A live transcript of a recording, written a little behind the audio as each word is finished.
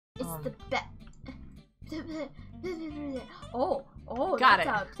It's the best. Oh,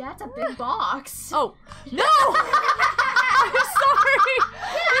 got that's a big box. Oh, no! I'm sorry!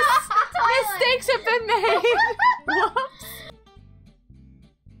 Mistakes have been made! Whoops.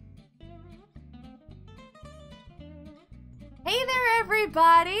 Hey there,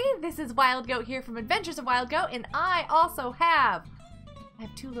 everybody! This is Wild Goat here from Adventures of Wild Goat, and I also have... I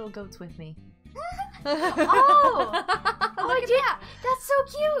have 2 little goats with me. Oh! Look at that! That's so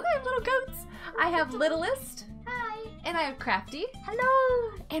cute! I have little goats. I have Littlest. Hi! And I have Crafty.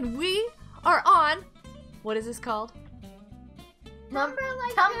 Hello! And we are on... What is this called?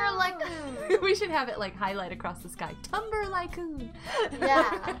 Tumberlycoon! We should have it like highlight across the sky. Tumberlycoon!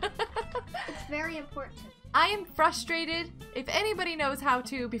 Yeah. It's very important. I am frustrated. If anybody knows how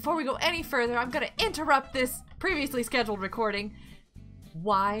to, before we go any further, I'm gonna interrupt this previously scheduled recording.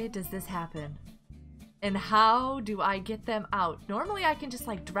 Why does this happen? And how do I get them out? Normally I can just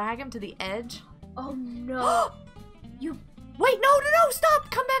like drag them to the edge. Oh no. You, wait, no,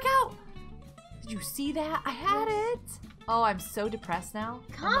 stop, come back out. Did you see that? I had it. Oh, I'm so depressed now.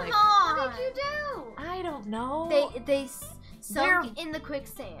 Come on. What did you do? I don't know. They sunk in the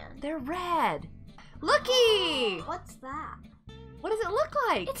quicksand. They're red. Looky! What's that? What does it look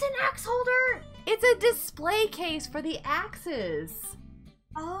like? It's an axe holder! It's a display case for the axes.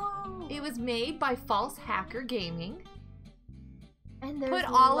 Oh. It was made by False Hacker Gaming. And there's put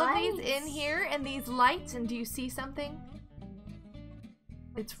all lights. of these in here and these lights, and do you see something?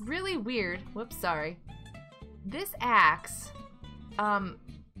 It's really weird. Whoops, sorry. This axe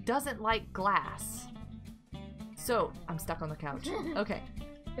doesn't like glass. So, I'm stuck on the couch. Okay.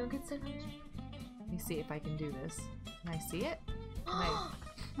 Don't get stuck on the couch. Let me see if I can do this. Can I see it?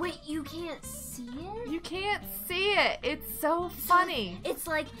 Wait, you can't see it? You can't see it. It's so funny. It's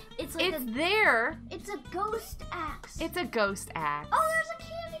like it's there. It's a ghost axe. It's a ghost axe. Oh, there's a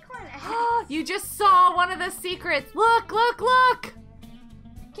candy corn axe. You just saw one of the secrets. Look, look, look.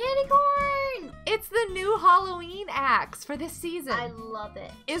 Candy corn. It's the new Halloween axe for this season. I love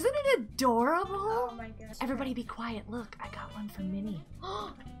it. Isn't it adorable? Oh my gosh. Everybody be quiet. Look, I got one for Minnie.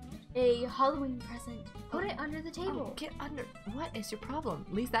 A Halloween present. Put it under the table. Oh, get under. What is your problem?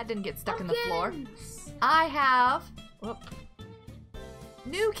 At least that didn't get stuck in the floor. Pumpkins. I have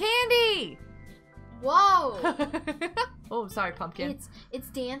new candy. Whoa. Oh, sorry, pumpkin. It's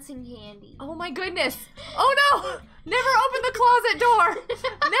dancing candy. Oh my goodness. Oh no! Never open the closet door.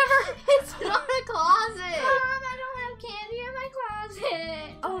 Never. It's not a closet. Mom, I don't have candy in my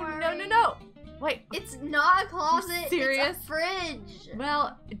closet. Oh Sorry. no. Wait. It's not a closet. Serious? It's a fridge.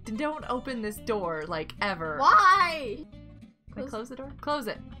 Well, don't open this door, like, ever. Why? Can I close the door? Close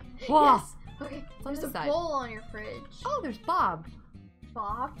it. Whoa. Yes. Okay. Close There's the a side. bowl on your fridge. Oh, there's Bob.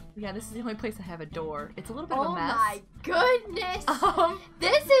 Bob? Yeah, this is the only place I have a door. It's a little bit of a mess. Oh my goodness. Um,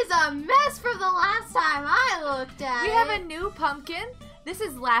 This is a mess from the last time I looked at we it. have a new pumpkin. This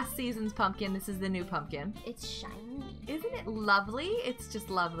is last season's pumpkin. This is the new pumpkin. It's shiny. Isn't it lovely? It's just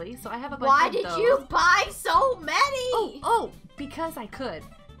lovely. So I have a bunch Why of did those. you buy so many? Oh, because I could.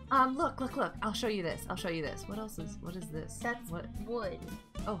 Look. I'll show you this. What is this? That's what? wood.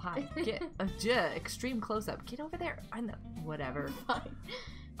 Oh, hi. Get extreme close up. Get over there. I know. Whatever. Fine.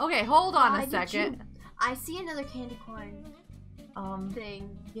 Okay, hold on Why a second. I see another candy corn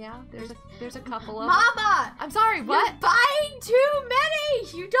thing. Yeah, there's a couple of Mama! I'm sorry, what? You're buying too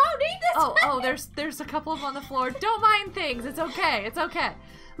many! You don't need this many! There's a couple of them on the floor. Don't mind things. It's okay.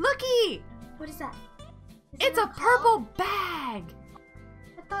 Looky! What is that? It's a purple bag.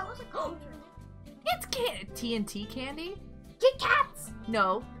 I thought it was a cauldron. It's TNT candy? Kit Kats!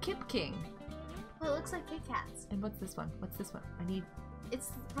 No, Kip King. Well, it looks like Kit Kats. And what's this one? I need...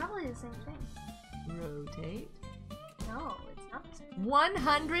 It's probably the same thing. Rotate. No, it's not the same.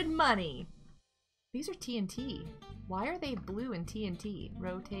 100 money. These are TNT. Why are they blue and TNT?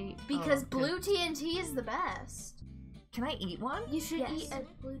 Rotate. Because blue TNT is the best. Can I eat one? You should eat a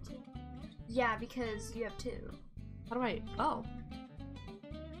blue TNT. Yeah, because you have 2. How do I... Oh.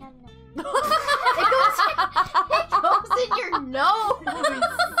 It goes in your nose.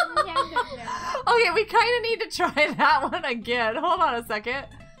 Okay, we kind of need to try that one again. Hold on a second.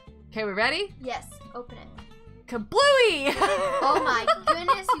 Okay, we ready? Yes, open it. Kablooey! Oh my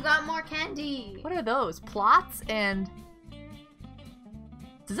goodness, you got more candy. What are those? Plots and...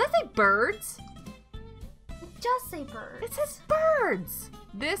 Does that say birds? It does say birds. It says birds.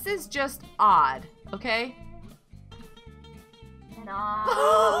 This is just odd, okay?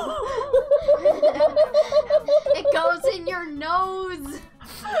 No. It goes in your nose.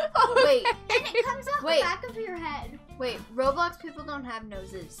 Okay. Wait. And it comes out the back of your head. Wait, Roblox people don't have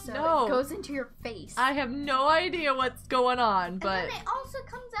noses, so No. it goes into your face. I have no idea what's going on, but... And then it also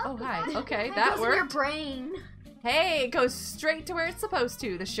comes out. Oh, the hi. bottom. Okay, It that goes in your worked. brain. Hey, it goes straight to where it's supposed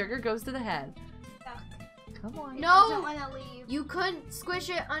to. The sugar goes to the head. Come on. No. Doesn't want to leave. You couldn't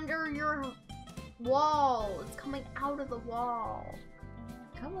squish it under your wall. It's coming out of the wall.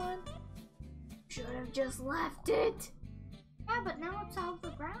 Come on. Should have just left it. Yeah, but now it's off the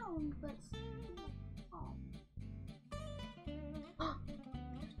ground. But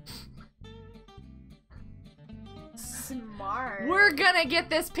Smart. We're gonna get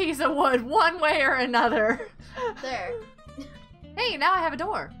this piece of wood one way or another. There. Hey, now I have a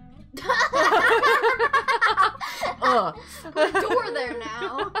door. Ugh. Put a door there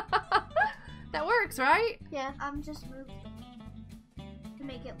now. That works, right? Yeah. I'm just moving to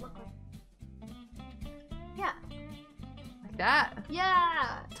make it look like. Yeah. Like that.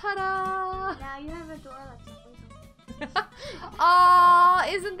 Yeah. Ta-da! Now you have a door that's always open. Aw,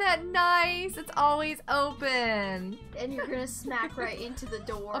 isn't that nice? It's always open. And you're gonna smack right into the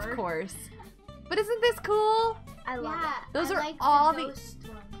door. Of course. But isn't this cool? I love Yeah, it. Those I are like all the the- ghost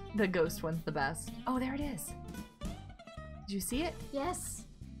one. The ghost one's the best. Oh, there it is. Did you see it? Yes.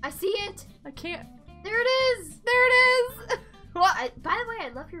 I see it. I can't. There it is. There it is! What? By the way, I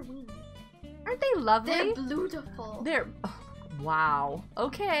love your wings. Aren't they lovely? They're beautiful. They're... oh, wow.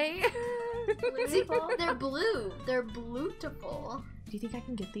 Okay. See, they're blue. They're beautiful. Do you think I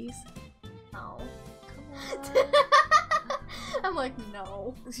can get these? No. Come on. I'm like,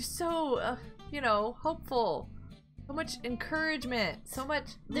 no. You're so, you know, hopeful. So much encouragement. So much.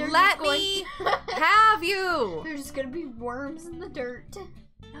 They're Let just going me to- have you. There's just gonna be worms in the dirt.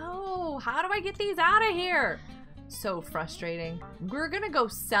 No. How do I get these out of here? So frustrating. We're gonna go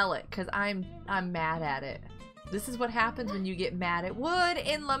sell it because I'm mad at it. This is what happens when you get mad at wood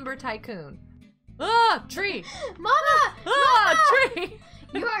in Lumber Tycoon. Ah, tree. Mama! Ah, tree.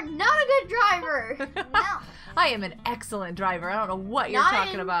 You are not a good driver. No. I am an excellent driver. I don't know what you're Not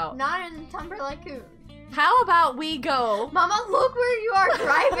talking in- about. Not in Tumber Tycoon. How about we go? Mama, look where you are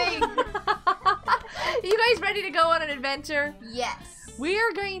driving. You guys ready to go on an adventure? Yes. We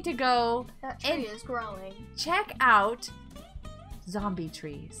are going to go That tree is growing. check out zombie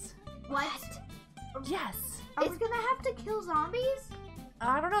trees. What? Yes. Are we gonna have to kill zombies?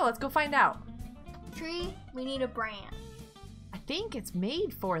 I don't know. Let's go find out. Tree, we need a branch. I think it's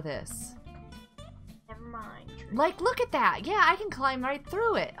made for this. Never mind. Tree. Like, look at that. Yeah, I can climb right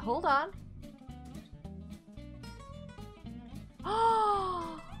through it. Hold on.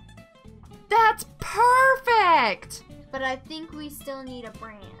 Oh, that's perfect. But I think we still need a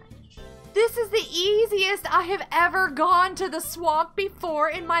branch. This is the easiest I have ever gone to the swamp before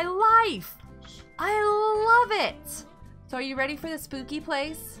in my life. I love it. So are you ready for the spooky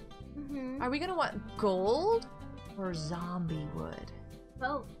place? Mm-hmm. Are we gonna want gold or zombie wood?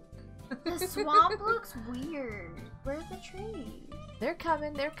 Both. The swamp looks weird. Where's the trees? They're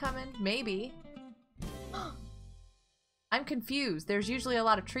coming, maybe. I'm confused. There's usually a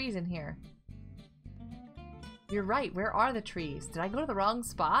lot of trees in here. You're right, where are the trees? Did I go to the wrong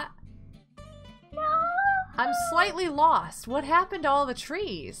spot? No. I'm slightly lost. What happened to all the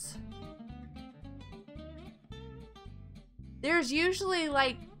trees? There's usually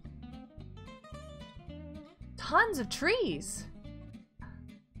like tons of trees.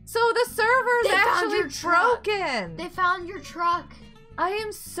 So the server's They found actually your truck. broken. They found your truck. I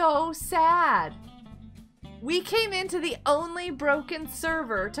am so sad. We came into the only broken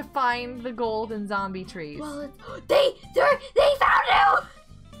server to find the gold and zombie trees. Well, they found you.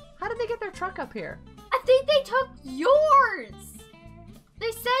 How did they get their truck up here? I think they took yours.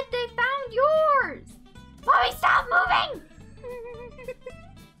 They said they found yours. Mommy, stop moving.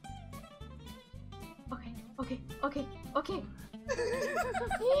 Okay.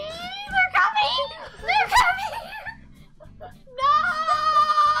 They're coming. They're coming. No.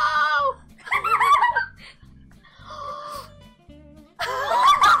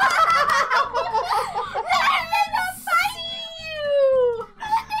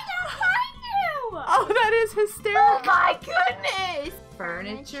 Oh, that is hysterical. Oh my goodness!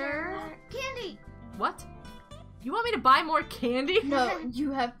 Furniture. Candy. What? You want me to buy more candy? No,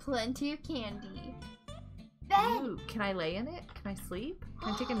 you have plenty of candy. Bed. Ooh, can I lay in it? Can I sleep?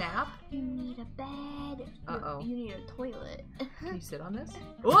 Can I take a nap? You need a bed. Uh-oh. You need a toilet. Can you sit on this?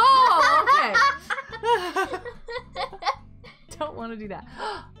 Whoa, okay. Don't want to do that.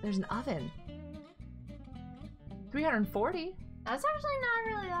 There's an oven. 340. That's actually not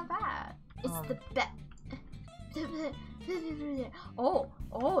really that bad. It's the bed. Oh,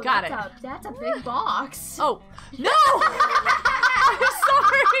 Got that's a big box. Oh, no! I'm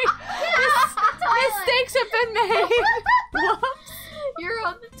sorry. toilet. Mistakes have been made. Whoops. You're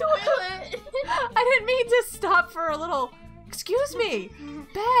on the toilet. I didn't mean to stop for a little. Excuse me.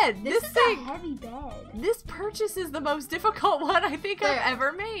 Bed. This is thing. a heavy bed. This purchase is the most difficult one I think I've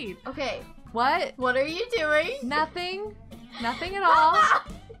ever made. Okay. What? What are you doing? Nothing. Nothing at all.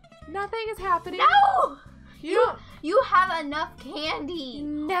 Nothing is happening. No! You have enough candy.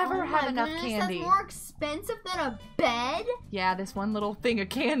 never Oh have my enough goodness, candy. That's more expensive than a bed? Yeah, this one little thing of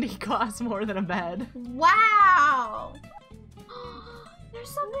candy costs more than a bed. Wow! There's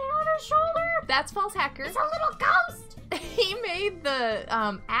something on her shoulder! That's False Hacker. It's a little ghost! He made the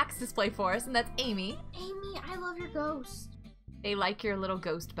axe display for us, and that's Amy. Amy, I love your ghost. They like your little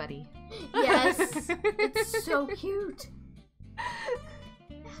ghost buddy. Yes, it's so cute.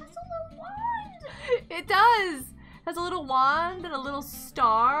 It has a little wand. It does. Has a little wand and a little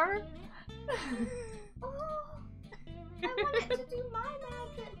star. Oh, I want it to do my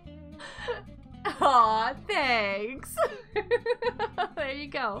magic. Aw, thanks. There you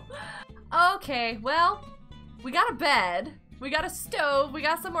go. Okay, well, we got a bed, we got a stove, we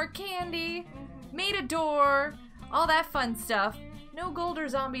got some more candy, made a door, all that fun stuff. No gold or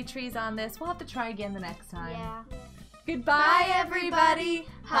zombie trees on this. We'll have to try again the next time. Yeah. Goodbye, everybody.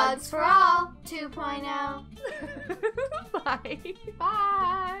 Hugs for all 2.0. Bye.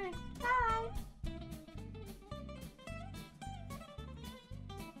 Bye.